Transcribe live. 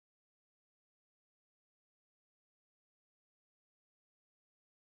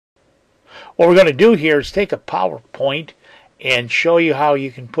What we're going to do here is take a PowerPoint and show you how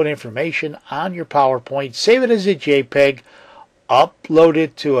you can put information on your PowerPoint, save it as a JPEG, upload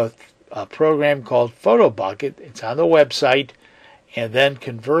it to a program called PhotoBucket. It's on the website, and then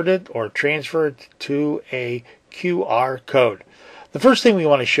convert it or transfer it to a QR code. The first thing we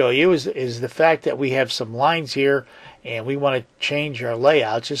want to show you is the fact that we have some lines here and we want to change our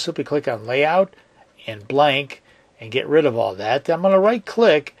layout. Just simply click on Layout and Blank and get rid of all that. Then I'm going to right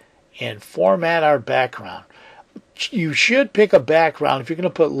click and format our background. You should pick a background if you're going to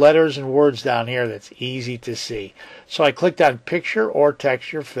put letters and words down here that's easy to see. So I clicked on Picture or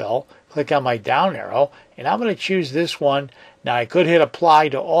Texture Fill, click on my down arrow, and I'm going to choose this one. Now I could hit Apply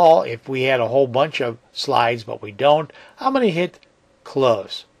to All if we had a whole bunch of slides, but we don't. I'm going to hit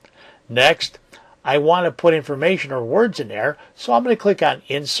Close. Next, I want to put information or words in there, so I'm going to click on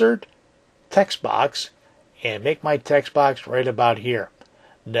Insert, Text Box, and make my text box right about here.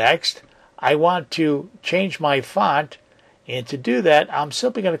 Next, I want to change my font, and to do that, I'm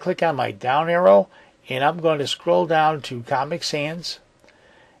simply going to click on my down arrow, and I'm going to scroll down to Comic Sans,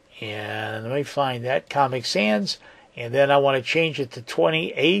 and let me find that, Comic Sans, and then I want to change it to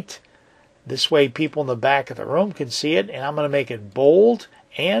 28. This way people in the back of the room can see it, and I'm going to make it bold,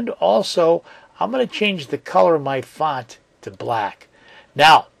 and also I'm going to change the color of my font to black.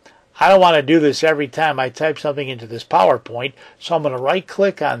 Now, I don't want to do this every time I type something into this PowerPoint, so I'm going to right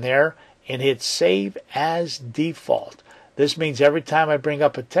click on there and hit Save as Default. This means every time I bring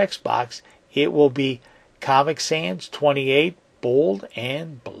up a text box, it will be Comic Sans 28, bold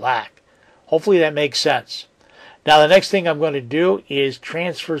and black. Hopefully that makes sense. Now the next thing I'm going to do is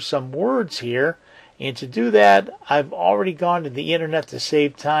transfer some words here, and to do that I've already gone to the internet to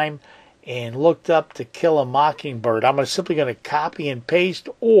save time and looked up To Kill a Mockingbird. I'm simply going to copy and paste,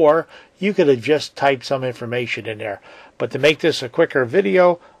 or you could have just typed some information in there. But to make this a quicker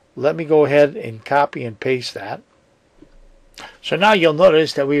video, let me go ahead and copy and paste that. So now you'll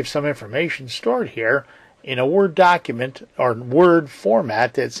notice that we have some information stored here in a Word document or Word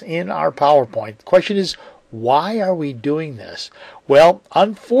format that's in our PowerPoint. The question is, why are we doing this? Well,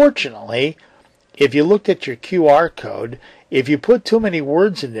 unfortunately, if you looked at your QR code, if you put too many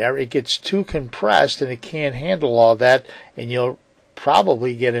words in there, it gets too compressed and it can't handle all that, and you'll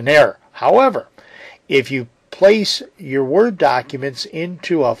probably get an error. However, if you place your Word documents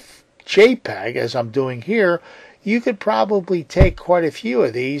into a JPEG, as I'm doing here, you could probably take quite a few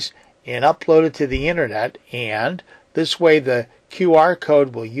of these and upload it to the internet, and this way the QR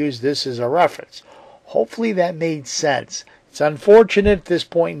code will use this as a reference. Hopefully that made sense. It's unfortunate at this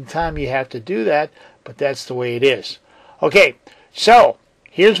point in time you have to do that, but that's the way it is. Okay, so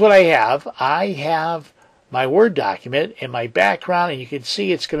here's what I have. I have my Word document and my background, and you can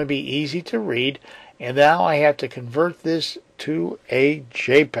see it's going to be easy to read. And now I have to convert this to a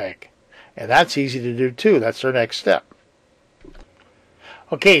JPEG. And that's easy to do too. That's our next step.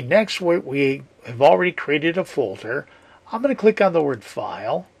 Okay, next we have already created a folder. I'm going to click on the word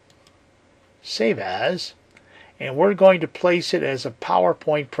File, Save As, and we're going to place it as a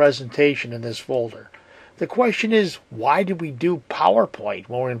PowerPoint presentation in this folder. The question is, why did we do PowerPoint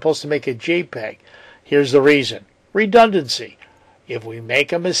when we're supposed to make a JPEG? Here's the reason. Redundancy. If we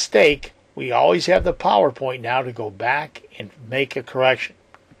make a mistake, we always have the PowerPoint now to go back and make a correction.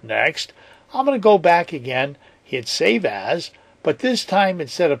 Next, I'm going to go back again, hit Save As, but this time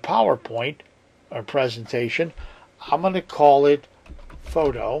instead of PowerPoint or presentation, I'm going to call it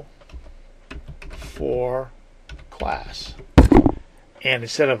Photo for Class. And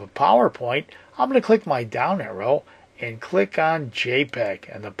instead of a PowerPoint, I'm going to click my down arrow and click on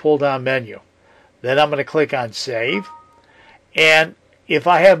JPEG in the pull down menu. Then I'm going to click on Save. And if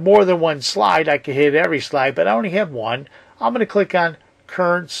I have more than one slide, I can hit every slide, but I only have one. I'm going to click on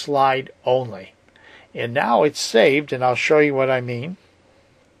Current Slide Only. And now it's saved, and I'll show you what I mean.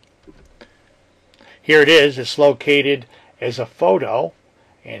 Here it is. It's located as a photo,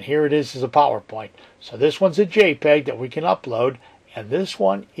 and here it is as a PowerPoint. So this one's a JPEG that we can upload, and this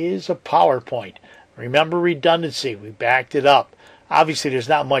one is a PowerPoint. Remember redundancy. We backed it up. Obviously, there's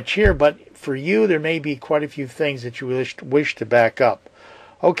not much here, but for you, there may be quite a few things that you wish to back up.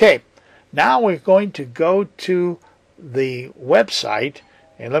 Okay, now we're going to go to the website,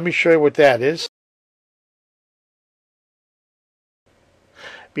 and let me show you what that is.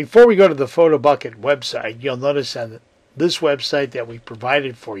 Before we go to the PhotoBucket website, you'll notice on this website that we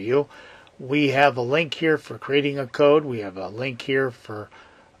provided for you, we have a link here for creating a code. We have a link here for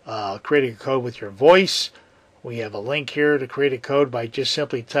creating a code with your voice. We have a link here to create a code by just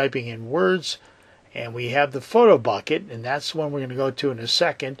simply typing in words. And we have the PhotoBucket, and that's the one we're going to go to in a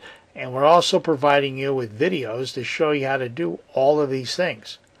second. And we're also providing you with videos to show you how to do all of these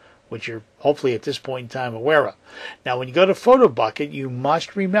things. which you're hopefully at this point in time aware of. Now, when you go to PhotoBucket, you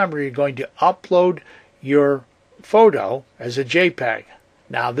must remember you're going to upload your photo as a JPEG.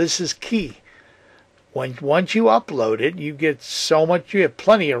 Now, this is key. Once you upload it, you get you have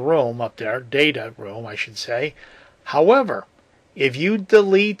plenty of room up there, data room, I should say. However, if you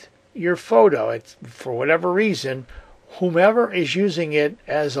delete your photo, for whatever reason, whomever is using it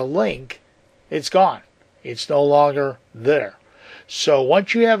as a link, it's gone. It's no longer there. So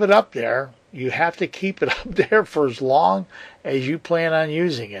once you have it up there, you have to keep it up there for as long as you plan on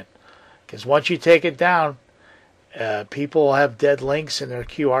using it. Because once you take it down, people will have dead links and their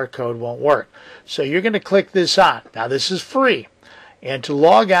QR code won't work. So you're going to click this on. Now this is free. And to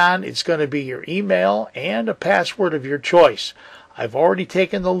log on, it's going to be your email and a password of your choice. I've already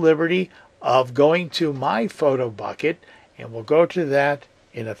taken the liberty of going to my photo bucket, and we'll go to that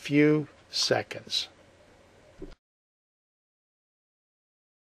in a few seconds.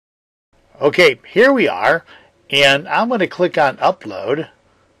 Okay, here we are, and I'm going to click on Upload.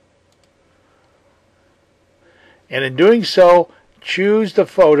 And in doing so, choose the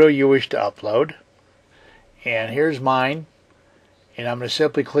photo you wish to upload. And here's mine. And I'm going to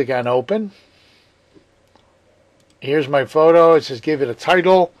simply click on Open. Here's my photo. It says give it a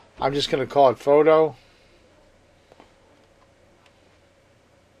title. I'm just going to call it Photo.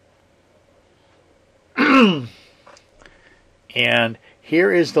 And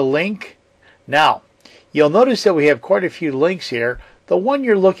here is the link. Now, you'll notice that we have quite a few links here. The one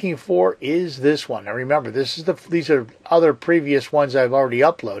you're looking for is this one. Now remember, these are other previous ones I've already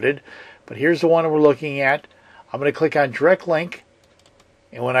uploaded, but here's the one we're looking at. I'm going to click on Direct Link,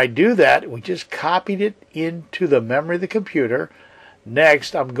 and when I do that, we just copied it into the memory of the computer.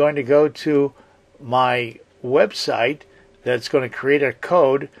 Next, I'm going to go to my website that's going to create a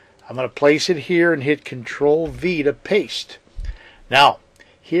code. I'm going to place it here and hit Control-V to paste. Now,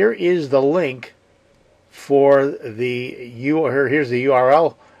 here is the link for here's the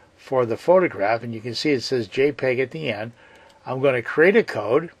URL for the photograph, and you can see it says JPEG at the end. I'm going to create a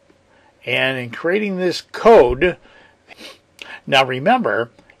code, and in creating this code, now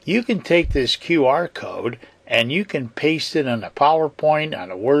remember, you can take this QR code and you can paste it on a PowerPoint,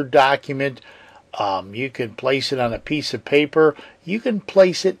 on a Word document. You can place it on a piece of paper. You can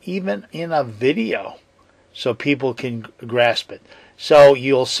place it even in a video so people can grasp it. So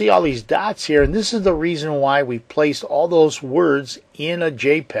you'll see all these dots here, and this is the reason why we placed all those words in a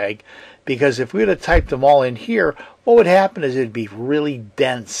JPEG, because if we would have typed them all in here, what would happen is it'd be really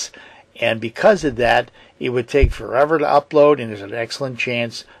dense. And because of that, it would take forever to upload, and there's an excellent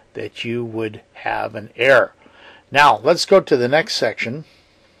chance that you would have an error. Now, let's go to the next section.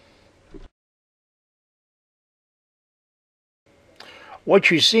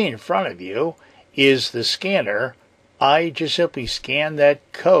 What you see in front of you is the scanner. I just simply scan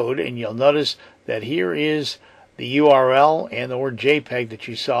that code, and you'll notice that here is the URL and the word JPEG that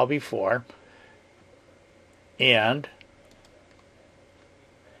you saw before. And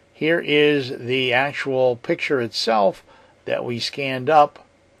here is the actual picture itself that we scanned up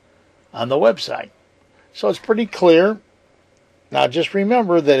on the website. So it's pretty clear. Now just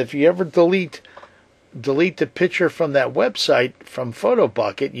remember that if you ever delete the picture from that website from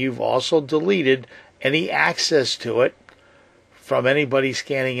PhotoBucket, you've also deleted any access to it from anybody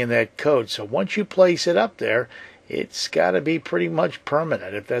scanning in that code. So once you place it up there, it's got to be pretty much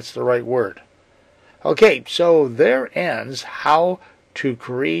permanent, if that's the right word. Okay, so there ends how to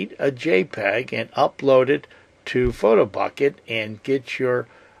create a JPEG and upload it to PhotoBucket and get your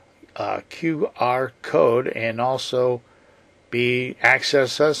QR code and also be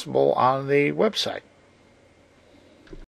accessible on the website.